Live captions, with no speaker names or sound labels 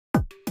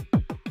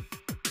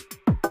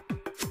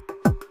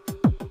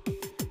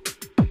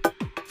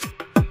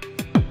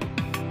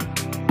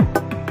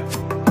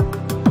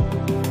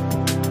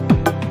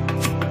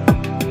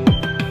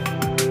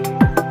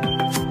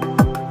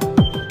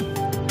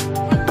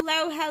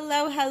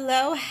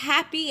hello.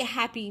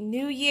 Happy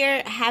New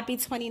Year. Happy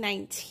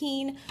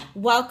 2019.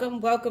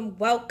 Welcome.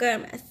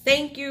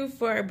 Thank you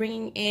for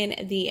bringing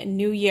in the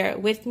new year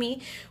with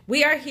me.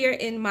 We are here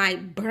in my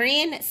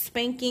brand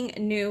spanking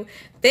new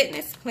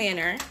fitness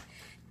planner,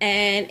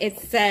 and it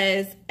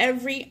says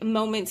every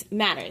moment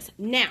matters.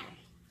 Now,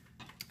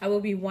 I will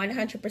be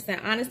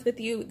 100% honest with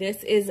you.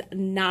 This is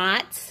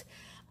not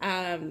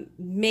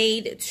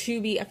made to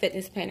be a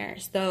fitness planner.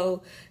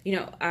 So,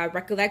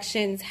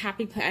 Recollections,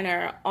 Happy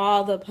Planner,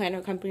 all the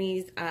planner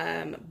companies,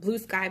 Blue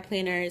Sky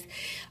Planners,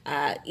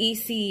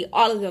 EC,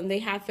 all of them, they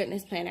have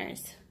fitness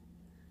planners.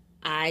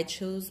 I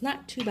chose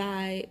not to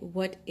buy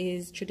what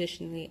is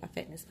traditionally a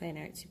fitness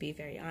planner, to be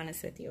very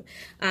honest with you.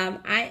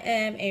 I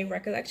am a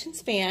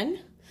Recollections fan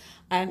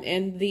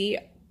in the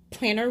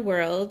planner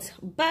world,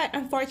 but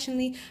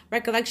unfortunately,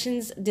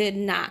 Recollections did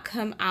not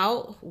come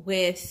out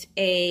with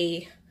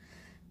a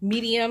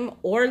medium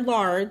or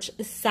large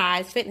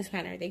size fitness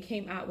planner. They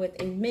came out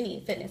with a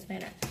mini fitness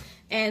planner,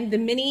 and the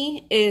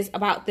mini is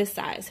about this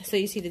size. So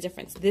you see the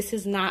difference. This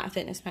is not a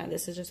fitness planner.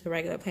 This is just a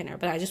regular planner,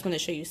 but I just want to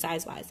show you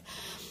size wise.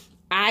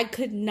 I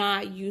could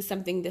not use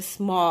something this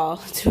small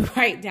to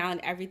write down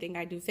everything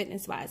I do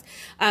fitness wise.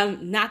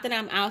 Not that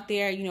I'm out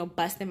there,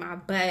 busting my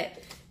butt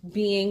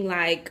being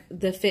like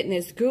the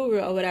fitness guru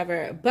or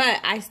whatever, but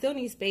I still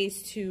need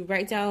space to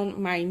write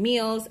down my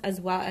meals as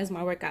well as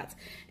my workouts.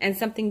 And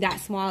something that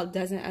small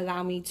doesn't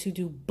allow me to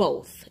do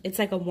both. It's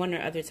like a one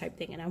or other type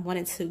thing, and I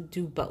wanted to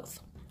do both.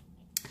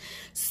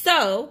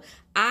 So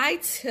I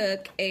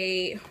took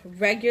a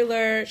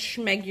regular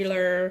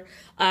schmegular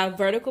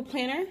vertical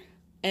planner,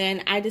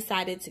 and I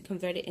decided to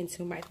convert it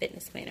into my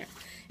fitness planner.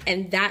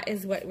 And that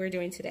is what we're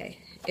doing today.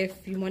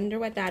 If you wonder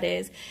what that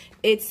is,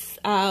 it's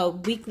a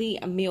weekly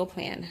meal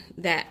plan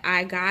that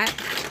I got.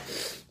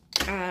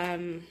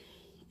 Here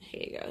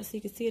you go. So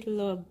you can see it a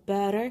little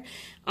better.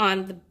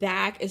 On the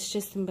back, it's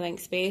just some blank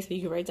space where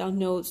you can write down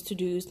notes,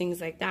 to-dos,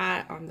 things like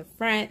that. On the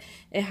front,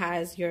 it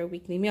has your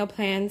weekly meal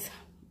plans,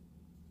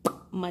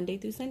 Monday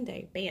through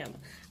Sunday. Bam.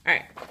 All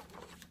right.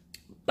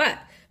 But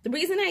the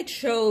reason I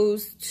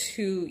chose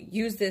to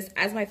use this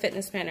as my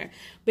fitness planner,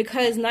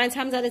 because 9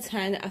 times out of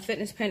 10, a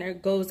fitness planner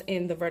goes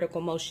in the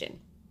vertical motion.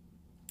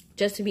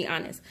 Just to be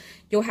honest,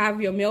 you'll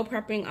have your meal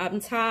prepping up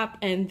top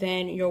and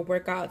then your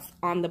workouts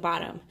on the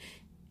bottom.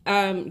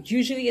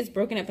 Usually it's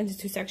broken up into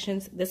 2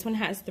 sections. This one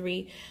has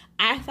 3.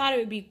 I thought it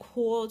would be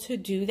cool to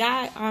do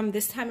that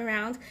this time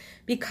around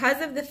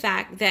because of the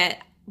fact that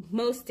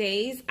most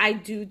days I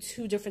do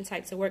 2 different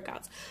types of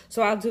workouts.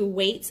 So I'll do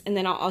weights and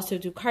then I'll also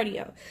do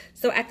cardio.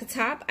 So at the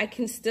top, I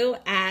can still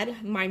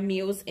add my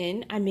meals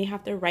in. I may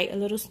have to write a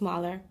little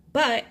smaller,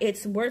 but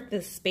it's worth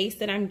the space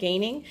that I'm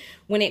gaining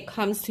when it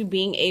comes to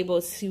being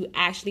able to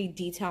actually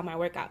detail my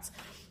workouts.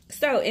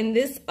 So in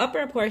this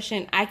upper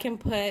portion, I can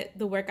put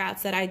the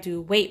workouts that I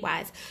do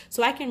weight-wise.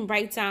 So I can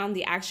write down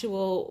the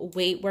actual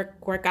weight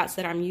workouts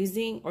that I'm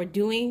using or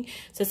doing.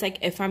 So it's like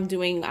if I'm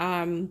doing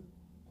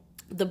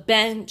the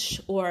bench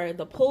or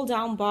the pull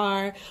down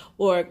bar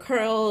or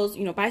curls,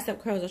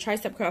 bicep curls or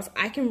tricep curls,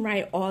 I can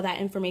write all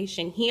that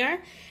information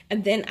here.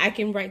 And then I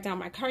can write down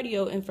my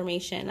cardio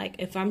information. Like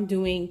if I'm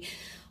doing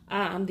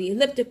the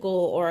elliptical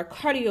or a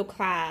cardio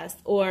class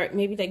or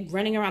maybe like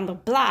running around the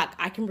block,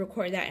 I can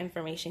record that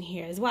information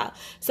here as well.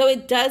 So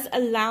it does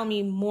allow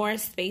me more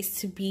space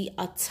to be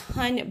a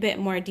ton bit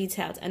more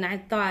detailed. And I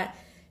thought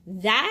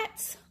that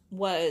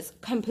was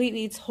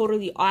completely,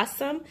 totally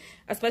awesome,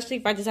 especially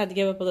if I just had to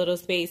give up a little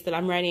space that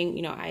I'm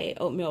writing, I ate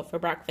oatmeal for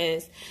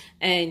breakfast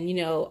and,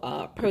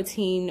 a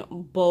protein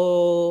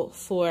bowl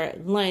for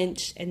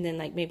lunch and then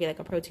maybe a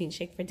protein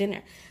shake for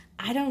dinner.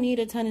 I don't need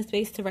a ton of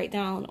space to write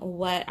down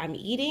what I'm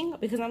eating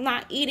because I'm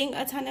not eating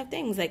a ton of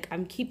things.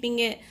 I'm keeping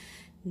it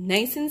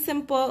nice and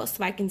simple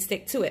so I can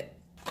stick to it.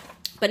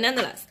 But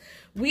nonetheless,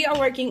 we are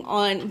working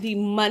on the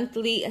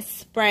monthly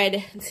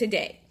spread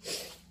today.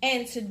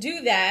 And to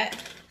do that,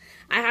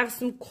 I have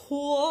some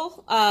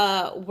cool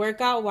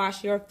workout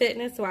washi or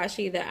fitness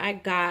washi that I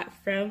got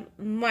from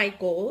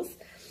Michael's.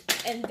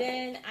 And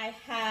then I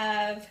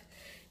have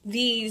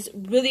these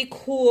really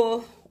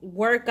cool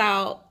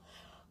workout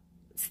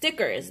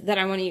stickers that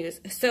I want to use.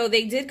 So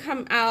they did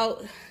come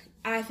out,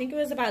 I think it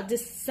was about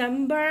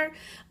December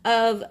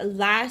of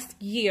last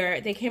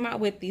year. They came out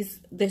with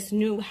this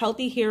new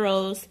Healthy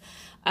Heroes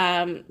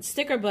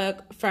sticker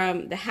book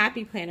from the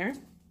Happy Planner.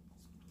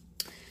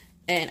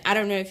 And I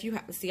don't know if you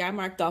see, I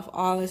marked off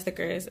all the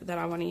stickers that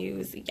I want to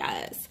use.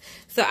 Yes.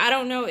 So I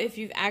don't know if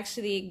you've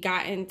actually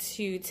gotten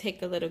to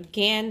take a little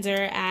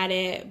gander at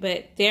it,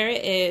 but there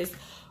it is.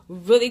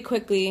 Really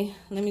quickly,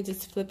 let me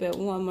just flip it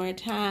one more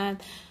time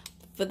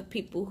for the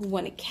people who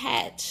want to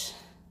catch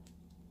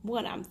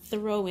what I'm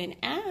throwing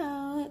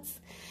out.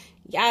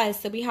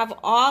 Yes, so we have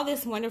all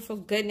this wonderful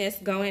goodness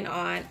going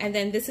on. And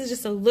then this is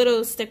just a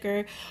little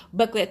sticker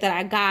booklet that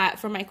I got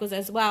from Michael's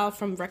as well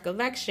from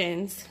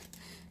Recollections.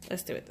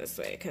 Let's do it this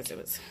way because it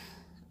was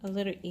a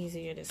little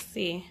easier to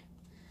see.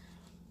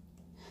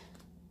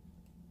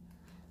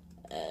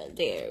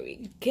 There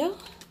we go.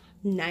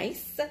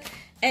 Nice.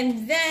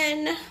 And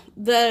then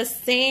the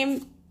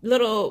same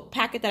little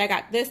packet that I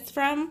got this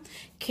from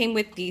came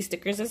with these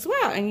stickers as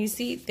well. And you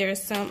see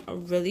there's some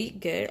really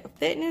good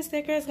fitness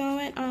stickers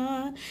going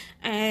on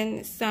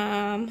and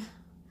some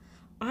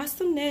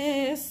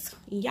awesomeness.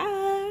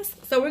 Yes.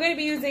 So we're going to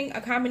be using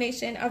a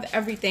combination of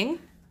everything.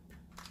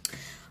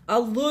 A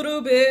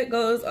little bit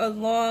goes a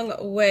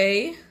long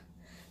way,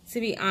 to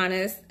be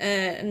honest.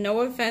 And no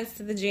offense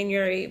to the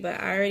January,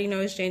 but I already know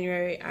it's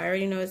January. I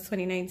already know it's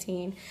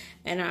 2019.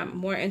 And I'm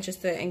more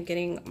interested in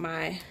getting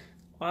my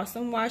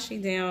awesome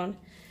washi down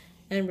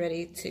and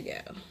ready to go.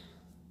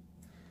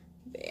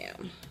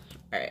 Bam.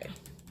 All right.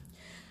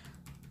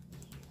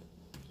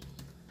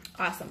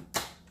 Awesome.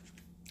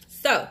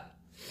 So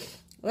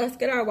let's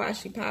get our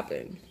washi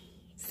popping.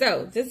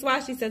 So this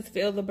washi says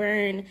feel the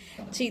burn,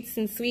 cheats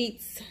and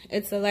sweets.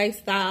 It's a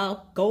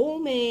lifestyle, goal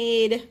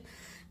made.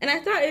 And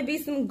I thought it'd be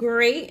some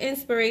great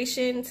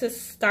inspiration to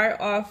start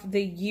off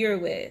the year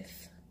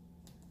with.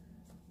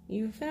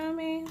 You feel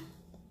me?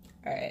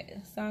 All right,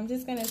 so I'm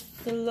just gonna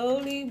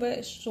slowly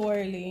but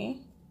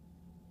surely,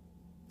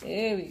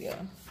 there we go.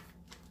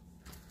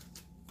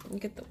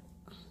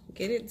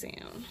 Get it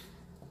down.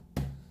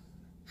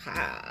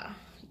 Ha,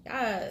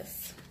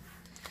 yes.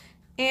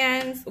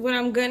 And what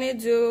I'm gonna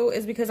do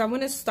is, because I'm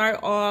gonna start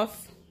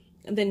off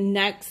the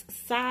next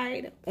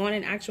side on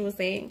an actual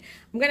saying,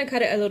 I'm gonna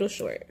cut it a little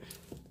short.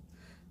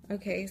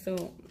 Okay,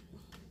 so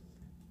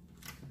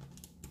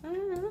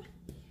I'm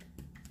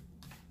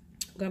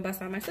gonna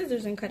bust out my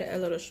scissors and cut it a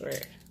little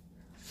short.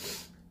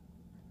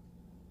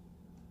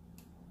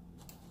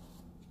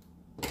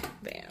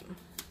 Bam.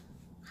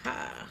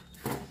 Ha.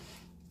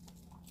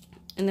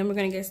 And then we're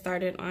gonna get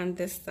started on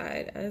this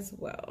side as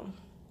well.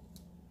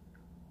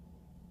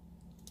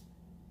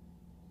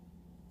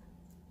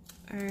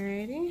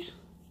 Alrighty.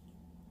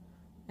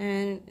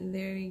 And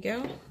there we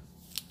go.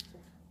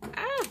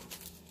 Ah!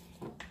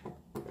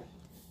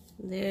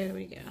 There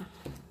we go.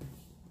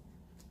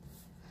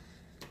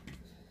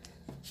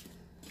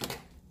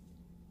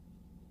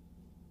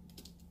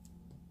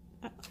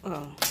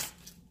 Oh,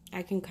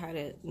 I can cut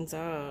it.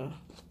 Duh.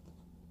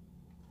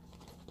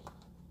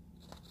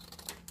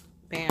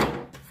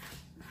 Bam.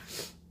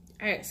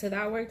 Alright, so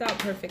that worked out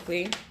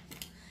perfectly.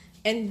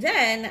 And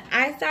then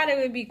I thought it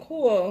would be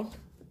cool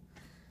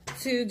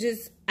to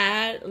just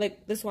add,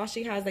 like, this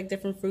washi has like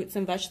different fruits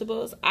and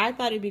vegetables. I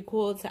thought it'd be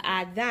cool to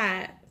add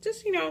that,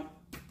 just, you know,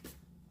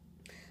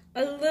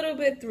 a little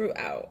bit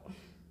throughout.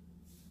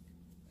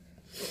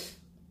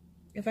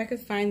 If I could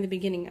find the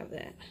beginning of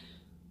it.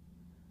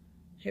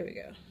 Here we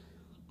go.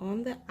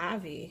 On the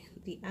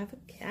the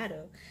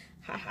avocado.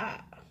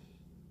 Haha.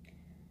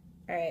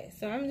 Alright,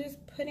 so I'm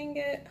just putting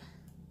it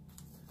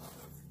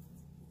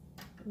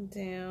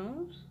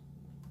down.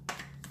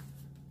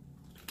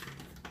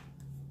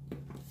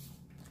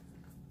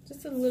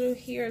 Just a little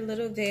here, a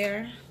little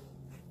there.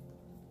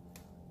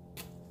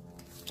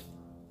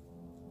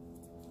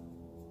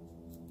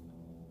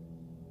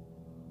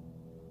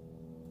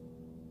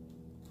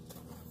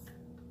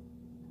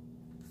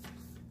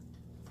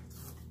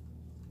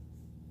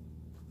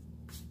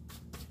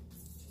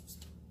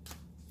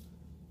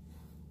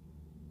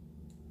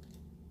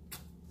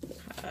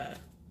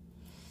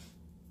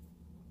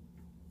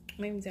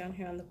 Maybe down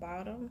here on the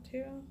bottom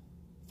too.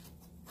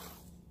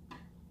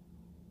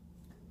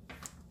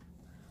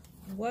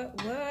 What?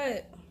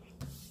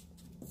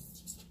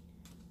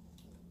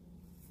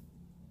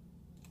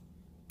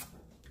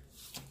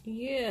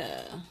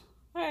 Yeah.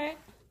 All right.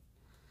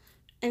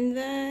 And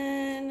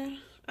then,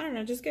 I don't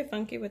know, just get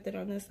funky with it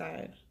on this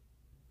side.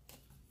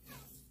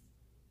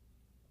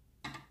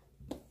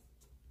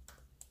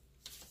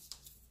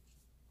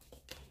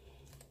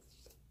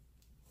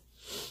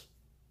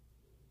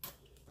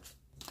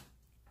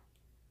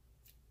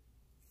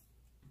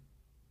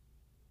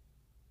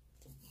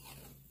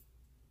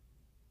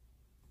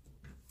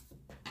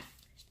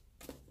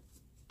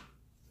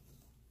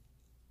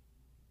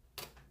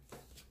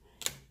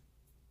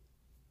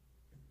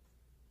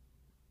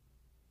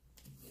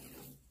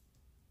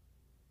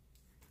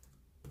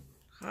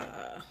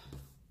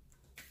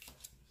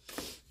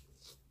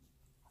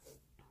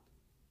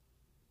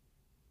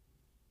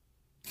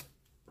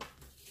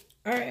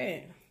 All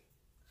right,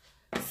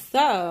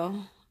 so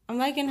I'm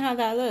liking how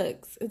that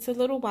looks. It's a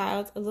little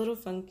wild, a little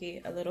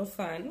funky, a little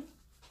fun,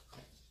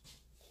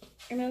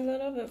 and a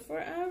little bit for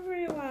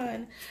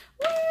everyone.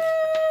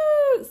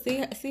 Woo!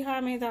 See how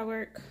I made that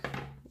work?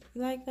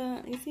 You like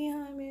that? You see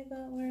how I made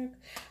that work?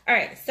 All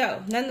right,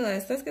 so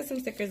nonetheless, let's get some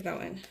stickers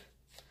going.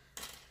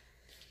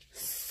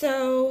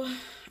 So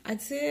I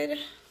did,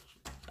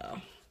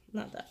 oh,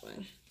 not that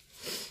one.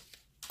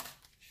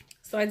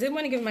 So I did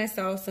want to give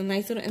myself some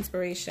nice little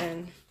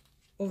inspiration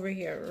over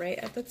here, right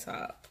at the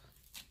top.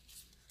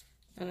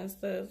 And it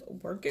says,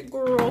 work it,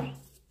 girl.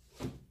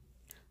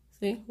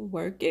 See,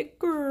 work it,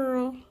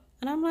 girl.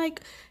 And I'm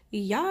like,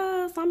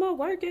 yes, I'm gonna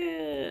work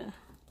it.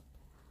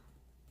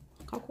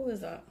 How cool is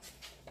that?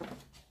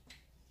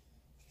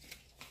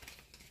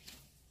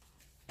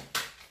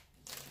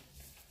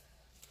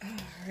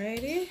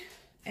 Alrighty.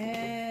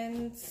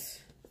 And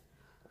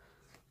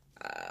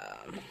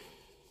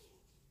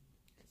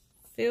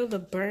Feel the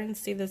burn,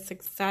 see the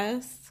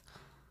success.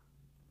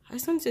 I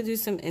just want to do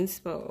some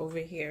inspo over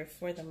here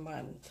for the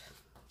month.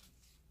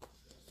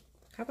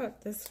 How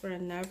about this for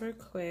never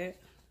quit?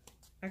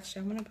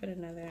 Actually, I'm going to put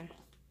another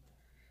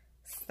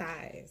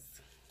size.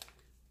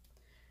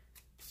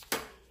 I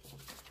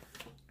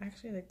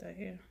actually like that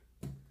here.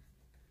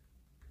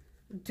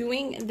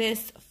 Doing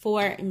this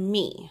for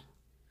me.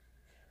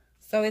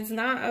 So it's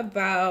not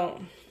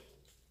about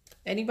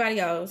anybody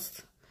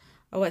else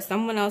or what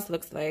someone else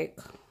looks like.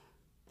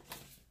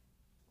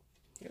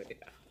 Here we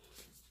go.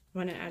 I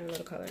want to add a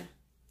little color.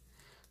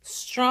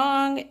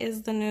 Strong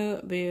is the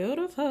new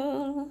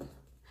beautiful.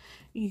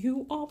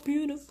 You are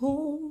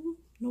beautiful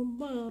no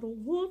matter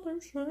what they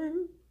say.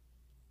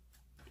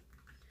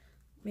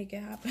 Make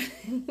it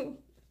happen.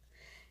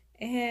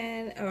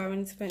 And, oh, I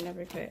want to put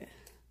never quit.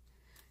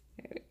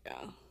 Here we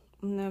go.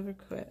 Never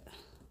quit.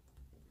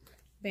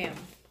 Bam.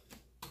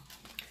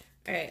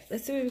 All right,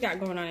 let's see what we got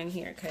going on in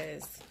here,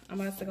 because I'm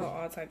about to go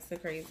all types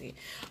of crazy.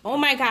 Oh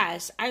my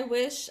gosh, I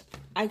wish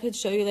I could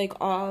show you like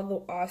all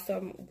the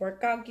awesome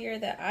workout gear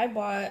that I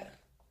bought.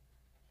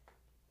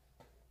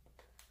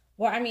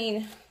 Well, I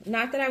mean,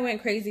 not that I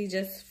went crazy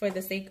just for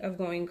the sake of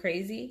going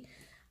crazy.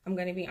 I'm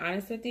going to be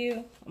honest with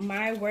you.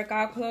 My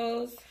workout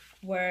clothes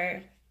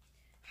were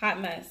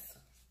hot mess.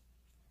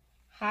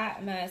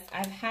 Hot mess.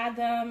 I've had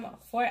them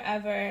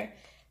forever.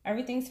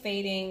 Everything's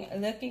fading,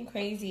 looking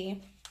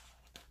crazy.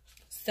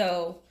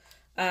 So,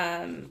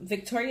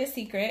 Victoria's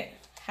Secret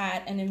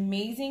had an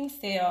amazing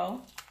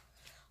sale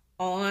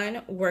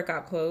on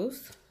workout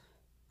clothes.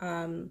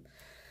 Pants,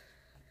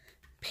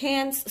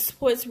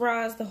 sports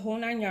bras, the whole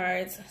 9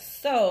 yards.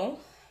 So,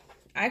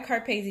 I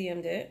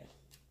Carpasiumed it.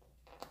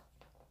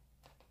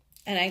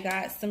 And I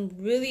got some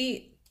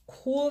really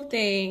cool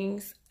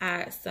things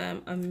at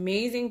some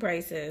amazing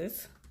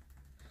prices.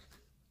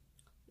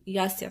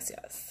 Yes, yes,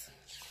 yes.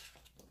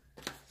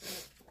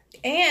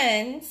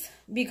 And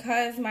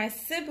because my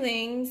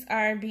siblings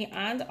are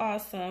beyond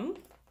awesome,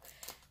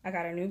 I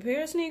got a new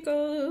pair of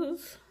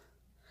sneakers.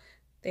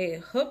 They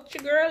hooked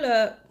your girl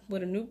up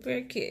with a new pair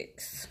of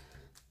kicks.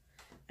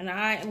 And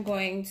I am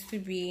going to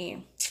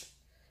be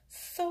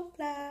so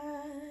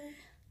fly.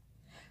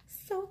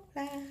 So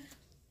fly.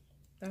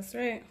 That's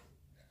right.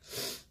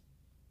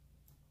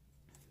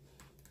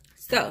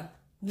 So,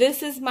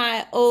 this is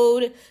my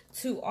ode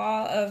to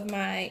all of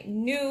my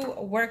new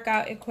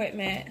workout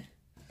equipment.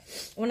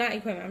 Well, not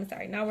equipment, I'm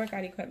sorry, not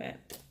workout equipment.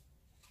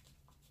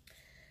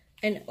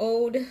 An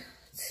ode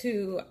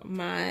to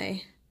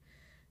my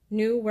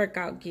new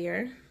workout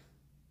gear.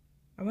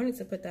 I wanted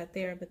to put that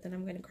there, but then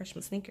I'm going to crush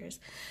my sneakers.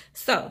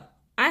 So,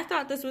 I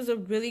thought this was a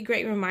really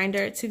great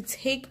reminder to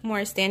take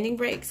more standing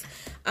breaks.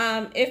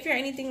 If you're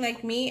anything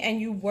like me and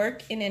you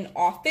work in an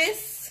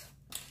office,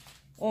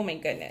 oh my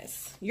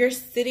goodness, you're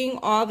sitting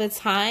all the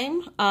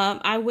time.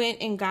 I went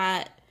and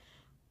got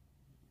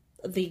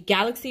the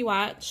Galaxy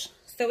Watch.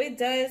 So it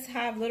does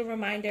have little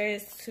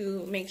reminders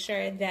to make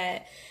sure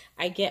that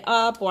I get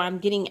up or I'm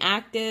getting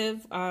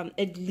active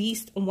at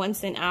least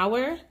once an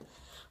hour.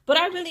 But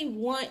I really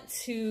want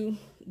to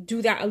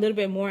do that a little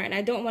bit more, and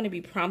I don't want to be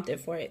prompted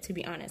for it, to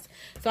be honest.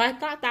 So I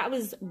thought that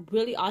was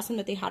really awesome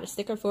that they had a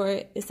sticker for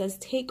it. It says,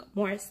 take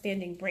more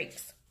standing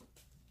breaks.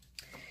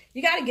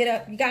 You got to get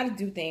up. You got to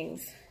do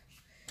things.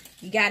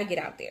 You got to get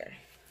out there,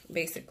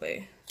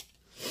 basically.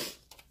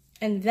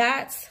 And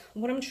that's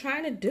what I'm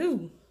trying to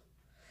do.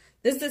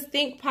 This is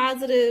think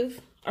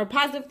positive, or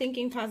positive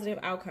thinking, positive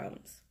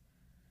outcomes.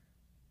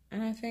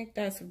 And I think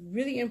that's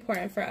really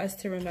important for us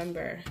to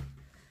remember.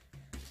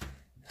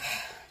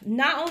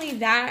 Not only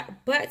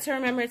that, but to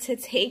remember to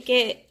take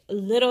it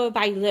little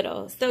by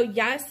little. So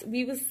yes,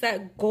 we will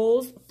set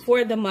goals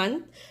for the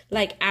month,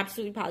 like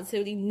absolutely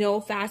positively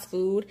no fast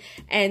food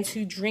and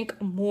to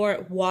drink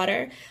more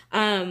water.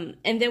 And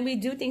then we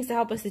do things to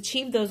help us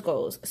achieve those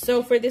goals.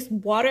 So for this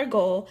water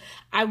goal,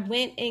 I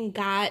went and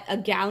got a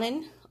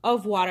gallon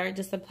of water,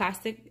 just a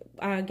plastic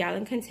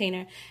gallon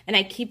container, and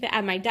I keep it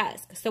at my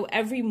desk. So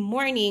every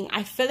morning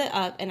I fill it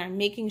up and I'm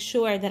making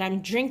sure that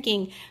I'm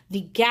drinking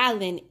the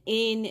gallon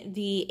in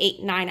the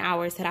 8-9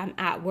 hours that I'm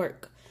at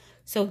work.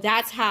 So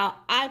that's how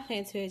I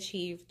plan to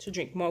achieve to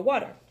drink more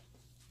water.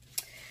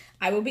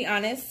 I will be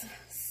honest,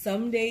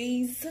 some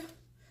days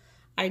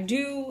I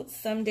do,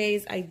 some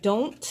days I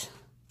don't,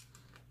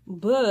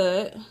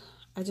 but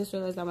I just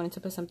realized I wanted to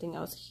put something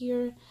else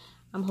here.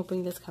 I'm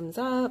hoping this comes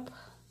up.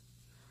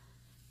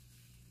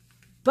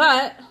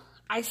 But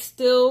I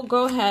still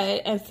go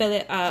ahead and fill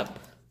it up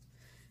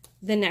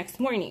the next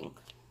morning.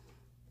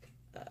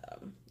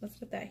 Let's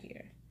put that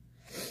here.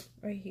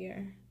 Right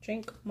here.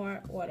 Drink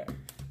more water.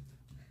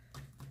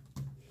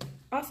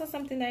 Also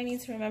something that I need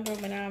to remember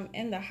when I'm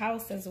in the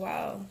house as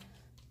well.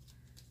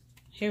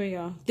 Here we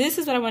go. This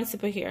is what I wanted to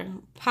put here.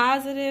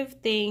 Positive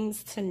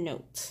things to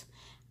note.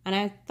 And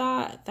I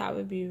thought that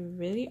would be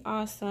really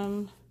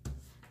awesome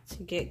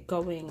to get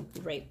going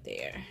right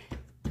there.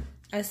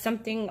 As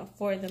something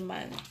for the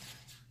month.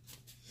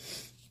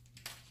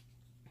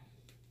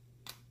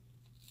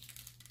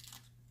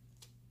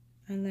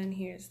 And then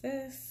here's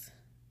this.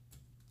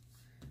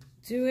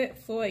 do it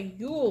for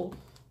you.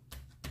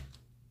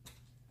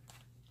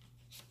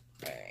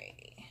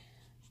 Alright.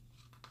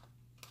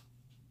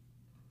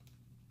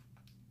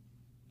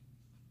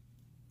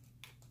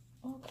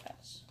 Oh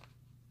gosh.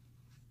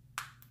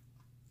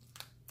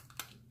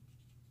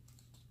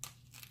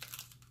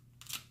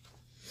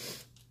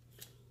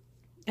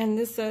 And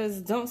this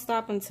says, don't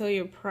stop until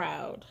you're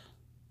proud.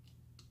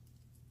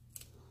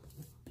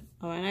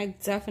 Oh, and I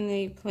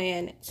definitely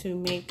plan to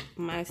make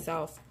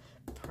myself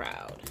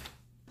proud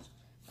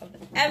of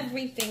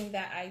everything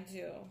that I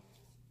do.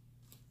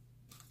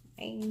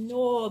 Ain't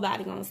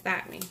nobody gonna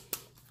stop me.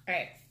 All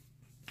right.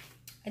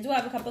 I do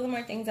have a couple of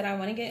more things that I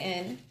want to get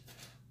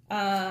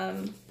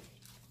in.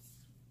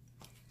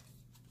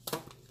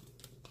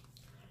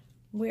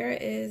 Where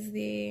is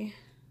the...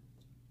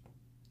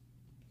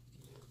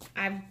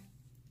 I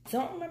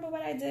don't remember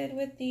what I did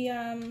with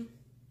the,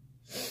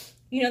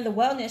 you know, the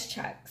wellness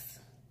checks.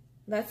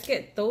 Let's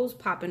get those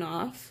popping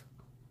off.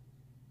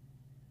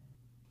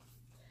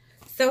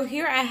 So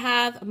here I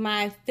have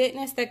my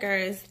fitness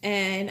stickers,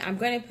 and I'm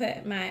going to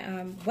put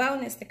my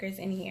wellness stickers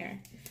in here.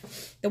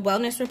 The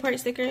wellness report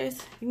stickers,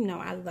 you know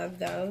I love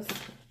those.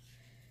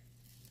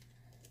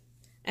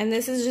 And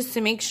this is just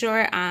to make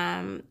sure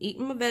I'm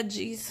eating my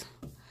veggies,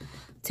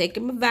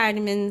 taking my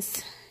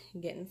vitamins,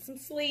 getting some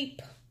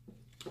sleep,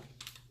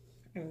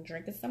 and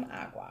drinking some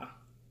agua.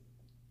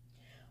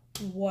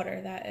 Water,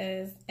 that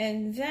is.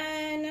 And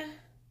then,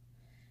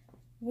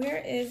 where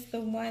is the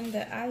one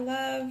that I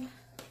love?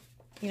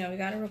 You know, we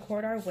got to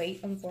record our weight,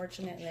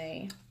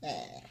 unfortunately.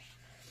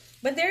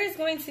 But there is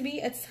going to be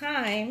a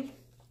time.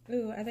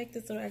 Ooh, I like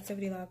this little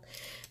activity log.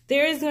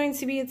 There is going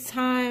to be a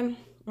time,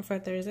 or for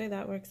Thursday,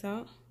 that works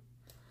out,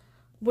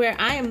 where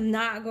I am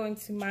not going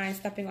to mind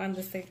stepping on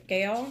the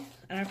scale.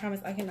 And I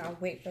promise I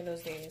cannot wait for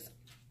those days.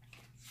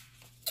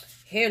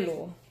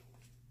 Hello.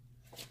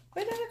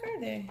 Where the heck are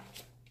they?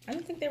 I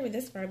don't think they were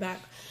this far back.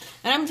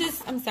 And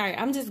I'm sorry.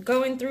 I'm just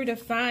going through to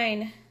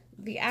find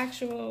the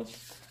actual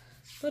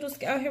little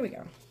scale. Oh, here we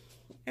go.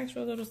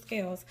 Actual little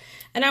scales.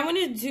 And I want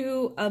to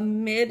do a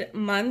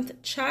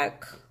mid-month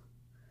check.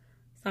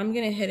 So I'm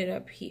going to hit it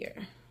up here.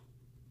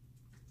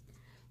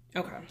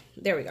 Okay.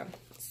 There we go.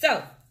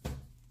 So,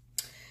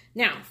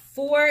 now,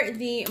 for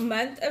the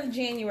month of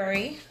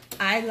January,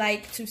 I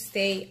like to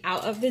stay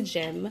out of the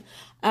gym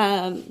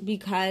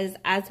because,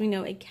 as we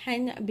know, it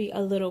can be a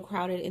little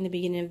crowded in the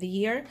beginning of the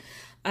year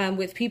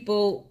with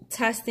people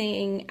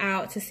testing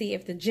out to see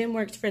if the gym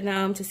works for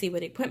them, to see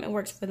what equipment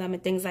works for them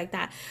and things like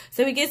that.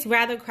 So it gets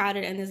rather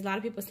crowded, and there's a lot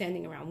of people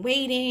standing around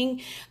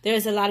waiting.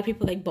 There's a lot of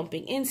people like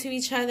bumping into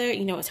each other.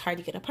 You know, it's hard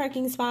to get a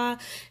parking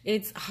spot.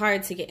 It's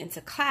hard to get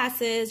into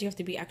classes. You have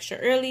to be extra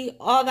early,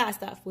 all that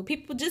stuff. With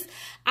people just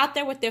out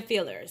there with their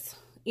feelers,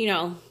 you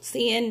know,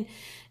 seeing,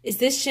 is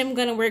this gym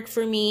going to work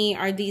for me?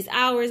 Are these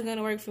hours going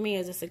to work for me?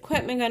 Is this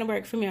equipment going to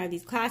work for me? Are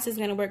these classes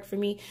going to work for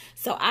me?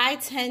 So I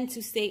tend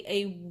to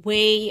stay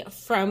away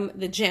from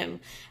the gym.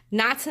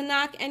 Not to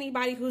knock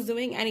anybody who's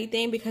doing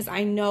anything, because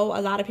I know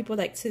a lot of people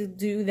like to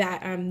do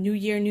that new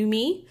year, new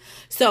me.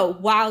 So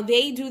while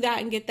they do that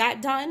and get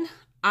that done,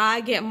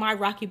 I get my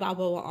Rocky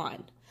Balboa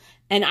on.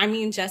 And I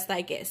mean just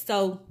like it.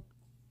 So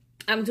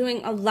I'm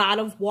doing a lot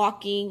of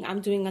walking.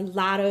 I'm doing a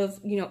lot of,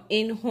 you know,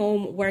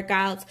 in-home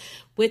workouts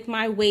with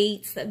my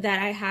weights that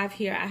I have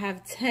here. I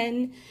have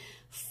 10,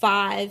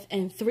 5,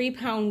 and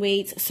 3-pound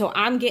weights. So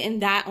I'm getting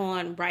that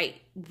on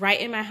right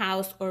in my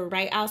house or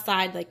right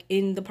outside, like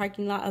in the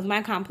parking lot of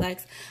my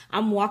complex.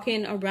 I'm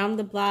walking around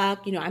the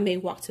block. You know, I may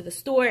walk to the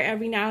store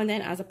every now and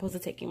then as opposed to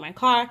taking my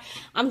car.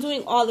 I'm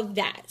doing all of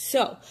that.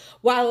 So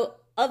while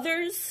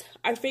others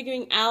are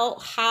figuring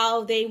out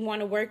how they want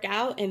to work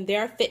out and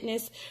their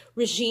fitness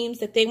regimes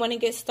that they want to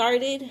get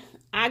started,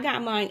 I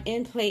got mine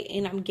in play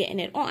and I'm getting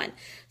it on.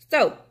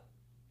 So,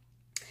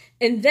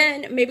 and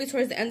then maybe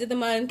towards the end of the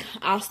month,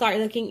 I'll start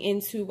looking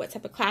into what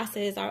type of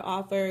classes are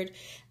offered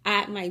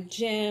at my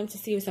gym to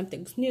see if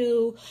something's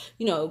new,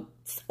 you know,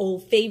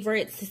 old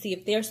favorites to see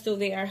if they're still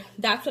there.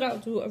 That's what I'll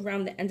do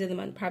around the end of the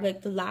month, probably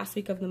like the last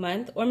week of the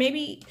month, or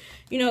maybe,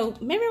 you know,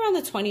 maybe around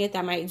the 20th,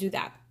 I might do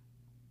that,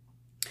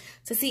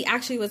 to see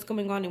actually what's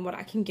going on and what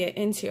I can get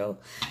into.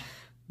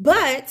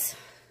 But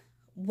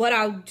what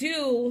I'll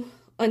do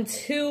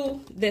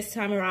until this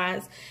time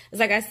arrives is,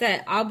 like I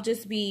said, I'll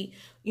just be,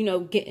 you know,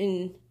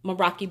 getting my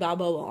Rocky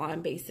Balboa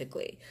on,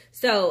 basically.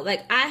 So,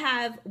 like, I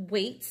have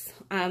weights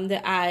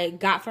that I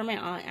got from my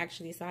aunt,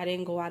 actually, so I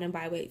didn't go out and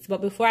buy weights.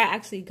 But before I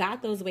actually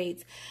got those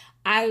weights,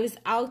 I was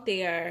out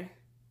there,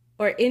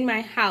 or in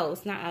my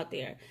house, not out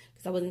there,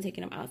 because I wasn't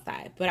taking them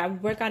outside. But I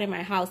would work out in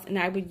my house, and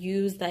I would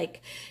use,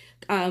 like,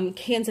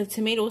 cans of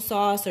tomato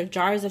sauce or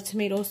jars of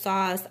tomato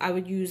sauce. I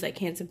would use like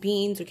cans of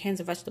beans or cans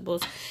of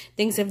vegetables,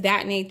 things of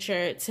that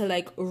nature, to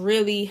like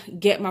really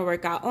get my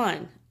workout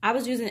on. I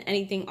was using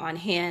anything on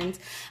hand.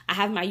 I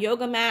have my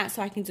yoga mat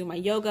so I can do my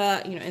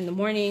yoga, you know, in the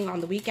morning,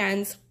 on the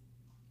weekends,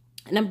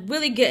 and I'm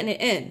really getting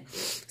it in.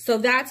 So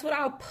that's what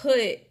I'll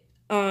put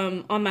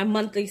on my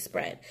monthly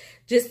spread.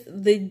 Just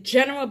the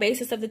general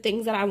basis of the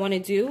things that I want to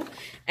do.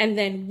 And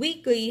then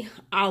weekly,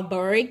 I'll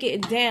break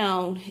it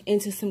down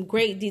into some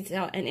great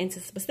detail and into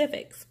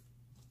specifics.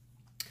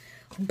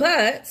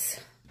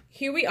 But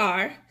here we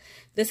are.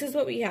 This is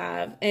what we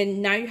have.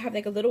 And now you have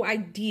like a little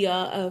idea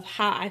of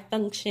how I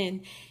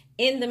function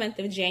in the month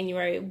of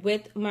January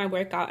with my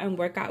workout and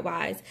workout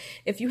wise.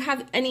 If you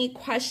have any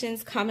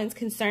questions, comments,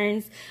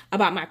 concerns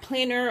about my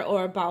planner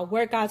or about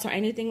workouts or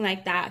anything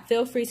like that,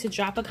 feel free to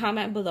drop a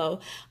comment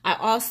below. I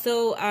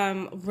also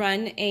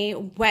run a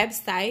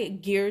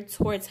website geared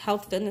towards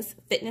health,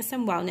 fitness,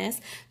 and wellness.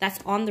 That's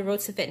on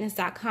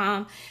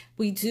theroadtofitness.com.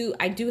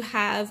 I do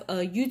have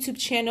a YouTube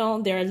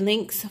channel. There are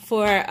links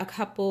for a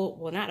couple,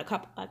 well, not a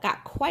couple, I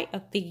got quite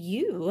a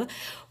few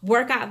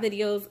workout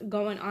videos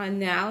going on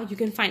now. You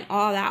can find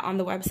all that on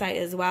the website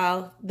as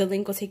well. The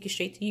link will take you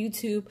straight to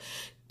YouTube.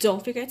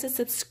 Don't forget to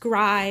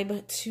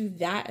subscribe to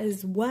that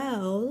as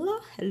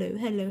well.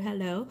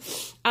 Hello.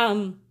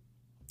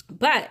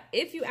 But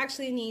if you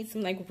actually need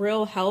some like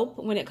real help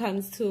when it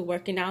comes to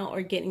working out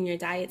or getting your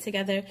diet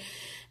together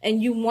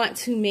and you want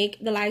to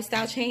make the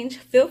lifestyle change,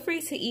 feel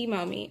free to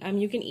email me.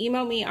 You can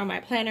email me on my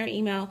planner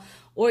email,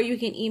 or you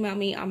can email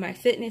me on my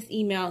fitness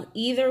email.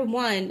 Either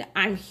one,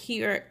 I'm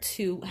here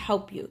to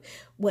help you.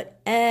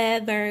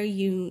 Whatever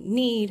you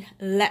need,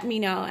 let me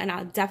know and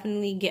I'll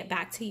definitely get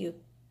back to you.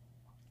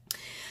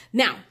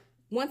 Now,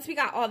 once we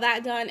got all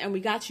that done and we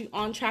got you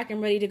on track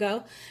and ready to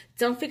go,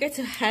 don't forget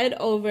to head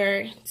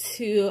over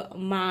to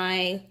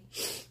my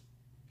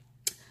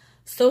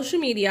social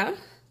media,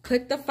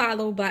 click the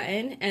follow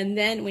button, and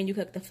then when you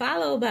click the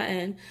follow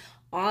button,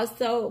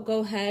 also go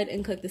ahead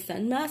and click the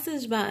send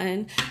message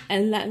button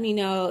and let me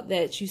know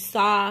that you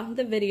saw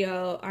the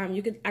video.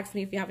 You could ask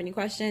me if you have any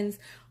questions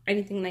or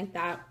anything like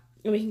that,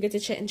 and we can get to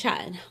chit and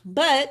chatting.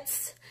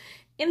 But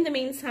in the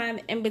meantime,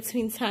 in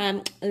between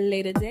time,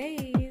 later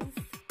day.